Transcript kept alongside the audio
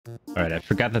Alright, I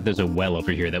forgot that there's a well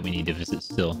over here that we need to visit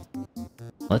still.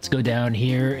 Let's go down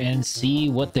here and see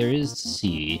what there is to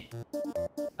see.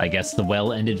 I guess the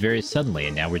well ended very suddenly,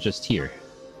 and now we're just here.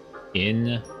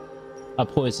 In a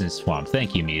poison swamp.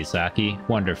 Thank you, Miyazaki.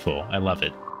 Wonderful. I love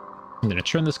it. I'm gonna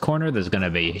turn this corner. There's gonna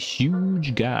be a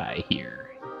huge guy here.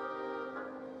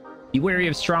 Be wary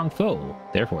of strong foe.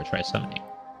 Therefore, try summoning.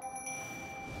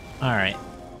 Alright.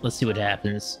 Let's see what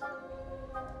happens.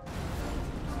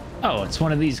 Oh, it's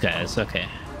one of these guys. Okay.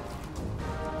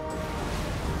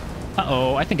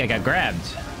 Uh-oh, I think I got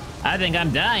grabbed. I think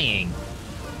I'm dying.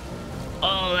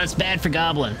 Oh, that's bad for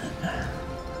Goblin.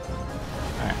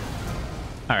 Alright.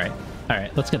 Alright.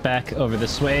 Alright, let's get back over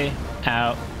this way.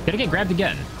 Ow. Did I get grabbed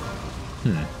again?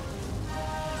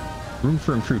 Room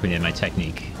for improvement in my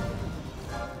technique.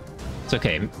 It's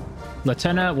okay.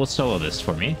 Latenna will solo this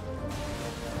for me.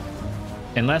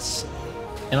 Unless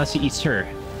he eats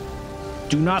her.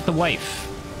 Do not the wife.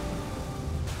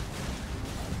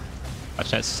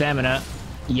 Watch that stamina.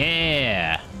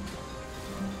 Yeah!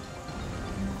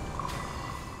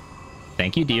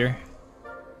 Thank you, dear.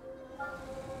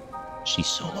 She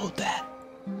soloed that.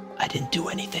 I didn't do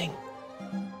anything.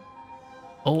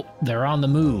 Oh, they're on the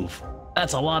move.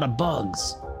 That's a lot of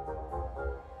bugs.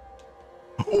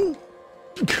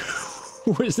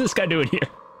 What is this guy doing here?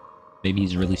 Maybe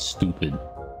he's really stupid.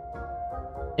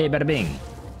 Hey, bada bing.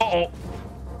 Uh-oh.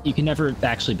 You can never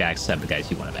actually backstab the guys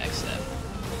you want to backstab.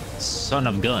 Son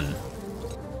of gun.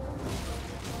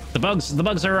 The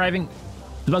bugs are arriving.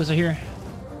 The bugs are here.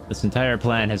 This entire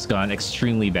plan has gone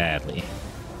extremely badly.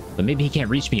 But maybe he can't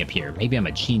reach me up here. Maybe I'm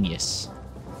a genius.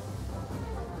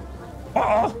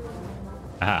 Oh!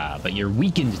 Ah, but you're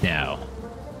weakened now.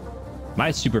 My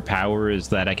superpower is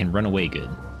that I can run away good.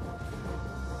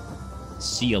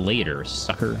 See you later,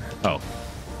 sucker. Oh,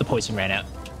 the poison ran out.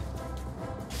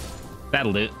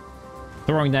 That'll do it.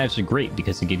 Throwing knives are great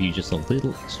because they give you just a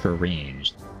little extra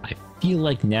range. I feel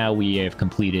like now we have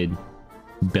completed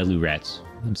Belurat.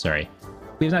 I'm sorry.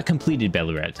 We have not completed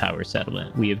Belurat Tower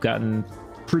Settlement. We have gotten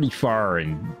pretty far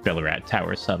in Belurat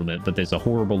Tower Settlement, but there's a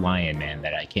horrible lion man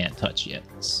that I can't touch yet.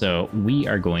 So we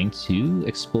are going to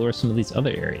explore some of these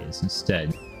other areas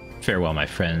instead. Farewell, my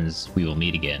friends. We will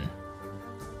meet again.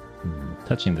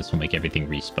 Touching this will make everything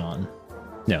respawn.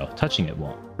 No, touching it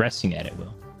won't. Resting at it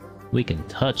will. We can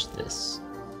touch this.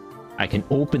 I can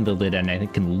open the lid and I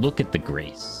can look at the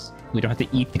grace. We don't have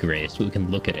to eat the grace, but we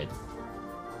can look at it.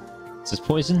 Is this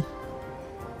poison?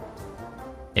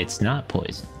 It's not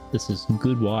poison. This is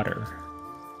good water.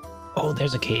 Oh,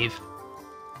 there's a cave.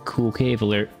 Cool cave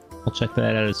alert. We'll check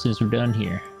that out as soon as we're done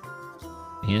here.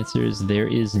 The answer is there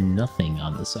is nothing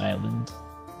on this island.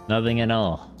 Nothing at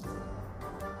all.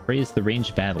 Praise the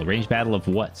ranged battle. Ranged battle of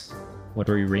what? What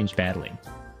are we ranged battling?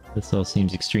 This all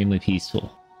seems extremely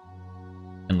peaceful.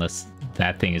 Unless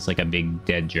that thing is like a big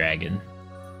dead dragon.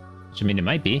 Which, I mean, it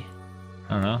might be.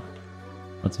 I don't know.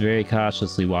 Let's very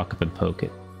cautiously walk up and poke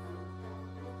it.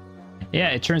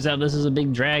 Yeah, it turns out this is a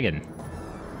big dragon.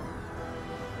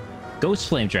 Ghost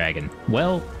Flame Dragon.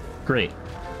 Well, great.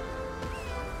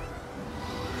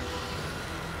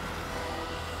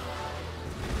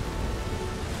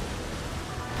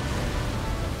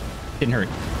 Didn't hurt.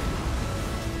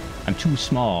 I'm too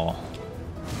small.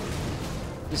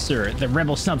 Sir, the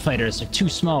rebel snub fighters are too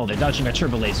small. They're dodging our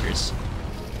turbo lasers.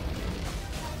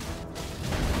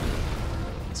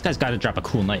 This guy's got to drop a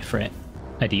cool knife, right?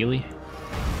 Ideally.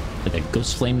 With a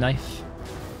ghost flame knife.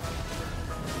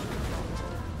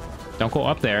 Don't go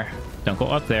up there. Don't go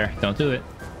up there. Don't do it.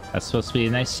 That's supposed to be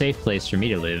a nice safe place for me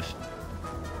to live.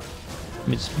 Let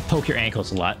me just poke your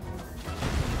ankles a lot.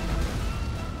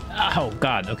 Oh,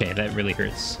 God. Okay, that really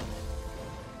hurts.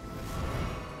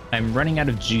 I'm running out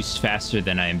of juice faster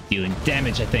than I am dealing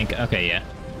damage, I think. Okay, yeah.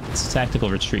 It's a tactical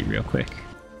retreat real quick.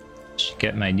 Should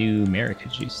get my new America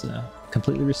juice, though.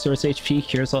 Completely restores HP,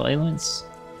 cures all ailments.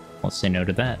 Won't say no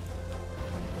to that.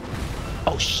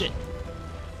 Oh, shit.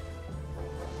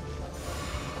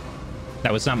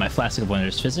 That was not my Flask of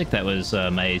Wonders Physic. That was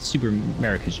my Super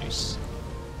America juice.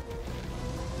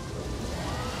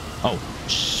 Oh,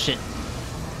 shit.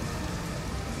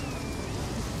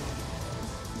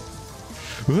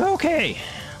 Okay.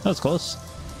 That was close.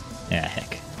 Yeah,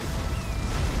 heck.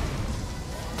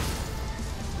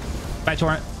 Bye,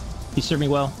 Torrent. You served me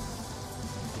well.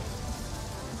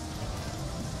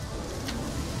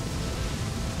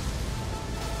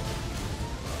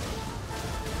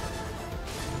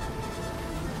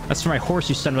 That's for my horse,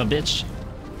 you son of a bitch.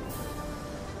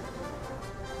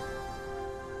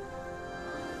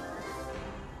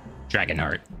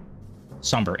 Dragonheart.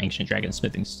 Somber Ancient Dragon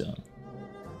Smithing Stone.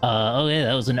 Oh yeah,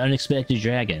 that was an unexpected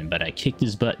dragon, but I kicked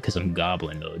his butt because I'm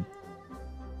Goblin Mode.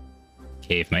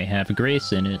 Cave might have a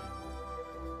grace in it.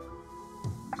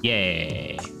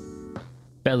 Yay!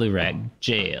 Belurat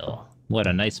Jail. What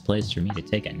a nice place for me to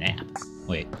take a nap.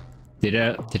 Wait, did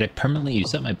I permanently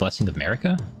use up my Blessing of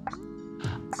America?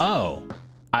 Oh,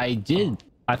 I did.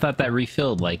 I thought that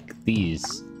refilled like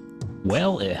these.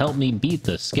 Well, it helped me beat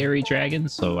the scary dragon,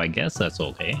 so I guess that's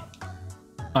okay.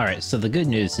 Alright, so the good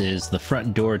news is the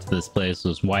front door to this place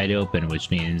was wide open,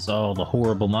 which means all the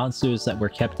horrible monsters that were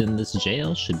kept in this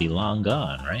jail should be long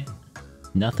gone, right?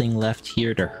 Nothing left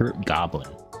here to hurt Goblin.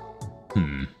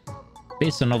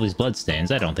 Based on all these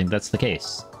bloodstains, I don't think that's the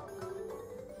case.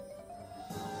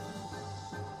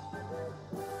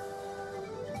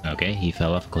 Okay, he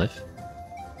fell off a cliff.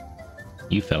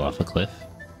 You fell off a cliff.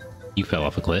 You fell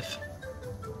off a cliff.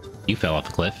 You fell off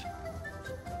a cliff.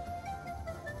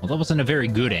 Well, that wasn't a very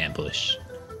good ambush.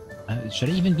 Should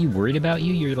I even be worried about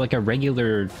you? You're like a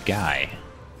regular guy.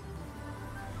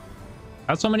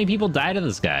 How'd so many people die to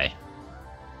this guy?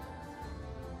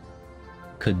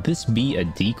 Could this be a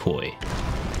decoy?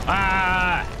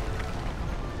 Ah!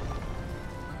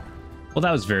 Well,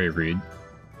 that was very rude.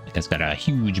 That guy's got a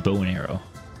huge bow and arrow.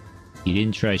 He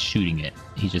didn't try shooting it.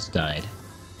 He just died.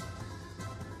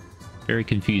 Very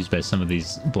confused by some of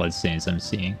these bloodstains I'm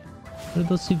seeing. What did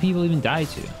those two people even die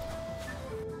to?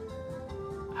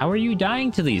 How are you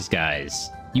dying to these guys?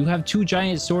 You have two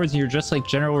giant swords and you're just like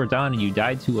General Radon and you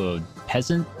died to a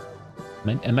peasant?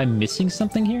 Am I missing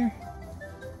something here?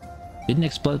 Didn't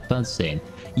explode bloodstain.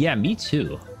 Yeah, me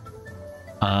too.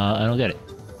 I don't get it.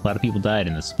 A lot of people died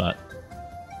in this spot.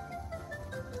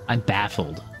 I'm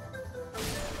baffled.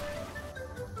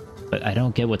 But I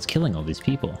don't get what's killing all these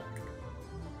people.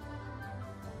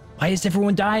 Why is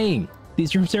everyone dying?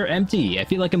 These rooms are empty. I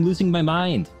feel like I'm losing my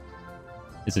mind.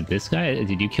 Is it this guy?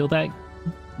 Did you kill that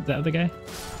other guy?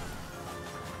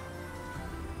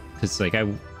 Because, like, I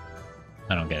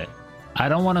don't get it. I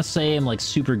don't want to say I'm, like,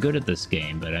 super good at this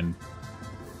game, but I'm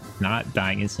not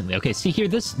dying instantly. Okay, see here,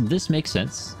 this makes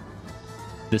sense.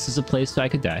 This is a place I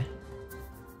could die.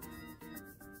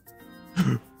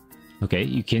 Okay,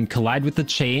 you can collide with the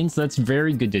chains. That's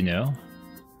very good to know.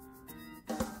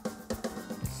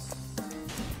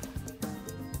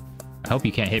 I hope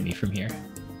you can't hit me from here.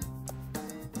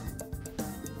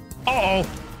 Uh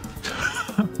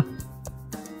oh!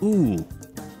 Ooh.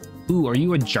 Ooh, are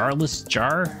you a jarless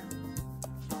jar?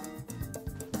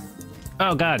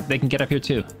 Oh god, they can get up here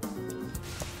too.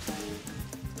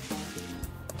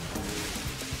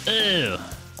 Ew.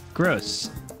 Gross.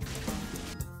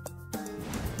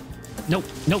 Nope,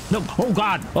 nope, nope. Oh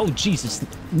god! Oh Jesus!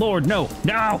 Lord, no!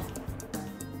 No!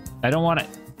 I don't want it.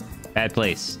 Bad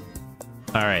place.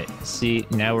 Alright, see,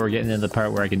 now we're getting to the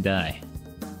part where I can die.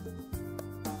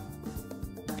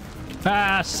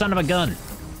 Ah, son of a gun!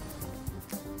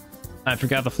 I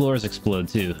forgot the floors explode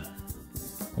too.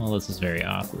 Well, this is very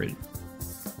awkward.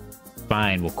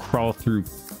 Fine, we'll crawl through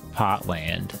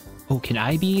Potland. Oh, can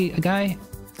I be a guy?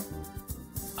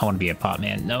 I want to be a pot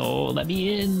man. No, let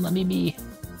me in, let me be.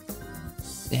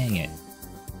 Dang it.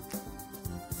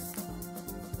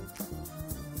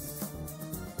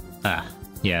 Ah,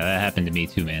 yeah, that happened to me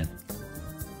too, man.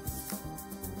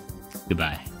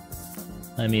 Goodbye.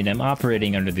 I mean, I'm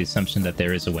operating under the assumption that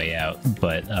there is a way out,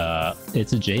 but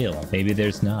it's a jail. Maybe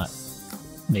there's not.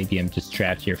 Maybe I'm just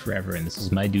trapped here forever and this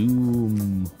is my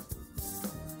doom.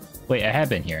 Wait, I have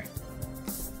been here.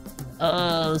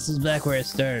 Oh, this is back where I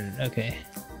started. Okay.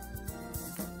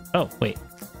 Oh, wait.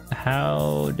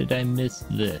 How did I miss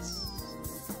this?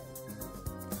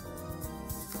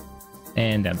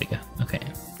 And down we go. Okay.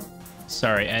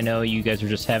 Sorry, I know you guys are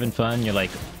just having fun. You're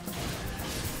like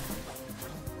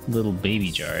little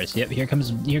baby jars. Yep, here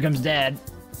comes Dad.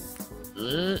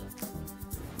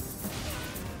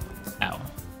 Ow.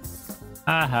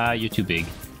 Aha, you're too big.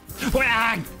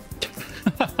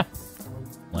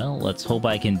 Well, let's hope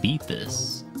I can beat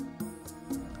this.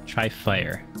 Try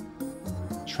fire.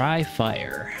 Try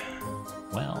fire.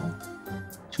 Well,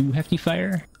 2 hefty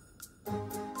fire?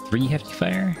 3 hefty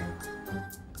fire?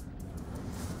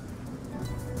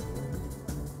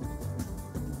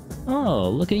 Oh,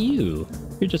 look at you.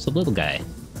 You're just a little guy.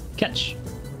 Catch.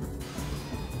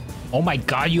 Oh my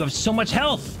god, you have so much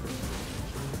health!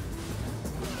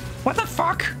 What the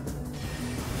fuck?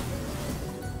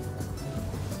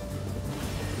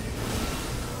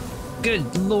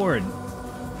 Good lord.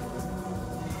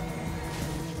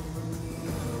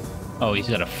 Oh, he's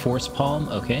got a force palm?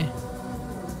 Okay.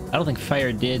 I don't think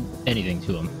fire did anything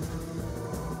to him.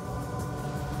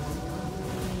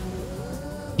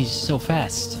 He's so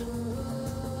fast.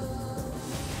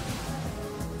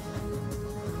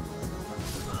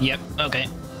 Yep, okay.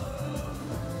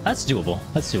 That's doable.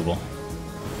 That's doable.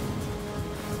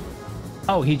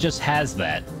 Oh, he just has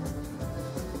that.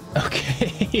 Okay,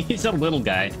 he's a little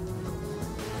guy.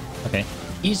 Okay,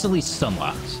 easily stun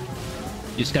locked.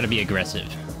 You just gotta be aggressive.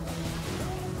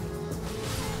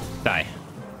 Die.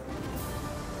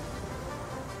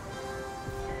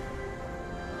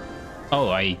 Oh,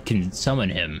 I can summon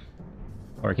him.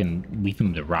 Or I can leave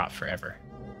him to rot forever.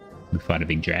 We fought a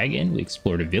big dragon, we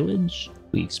explored a village,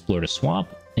 we explored a swamp,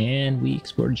 and we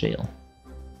explored a jail.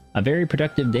 A very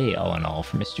productive day, all in all,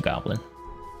 for Mr. Goblin.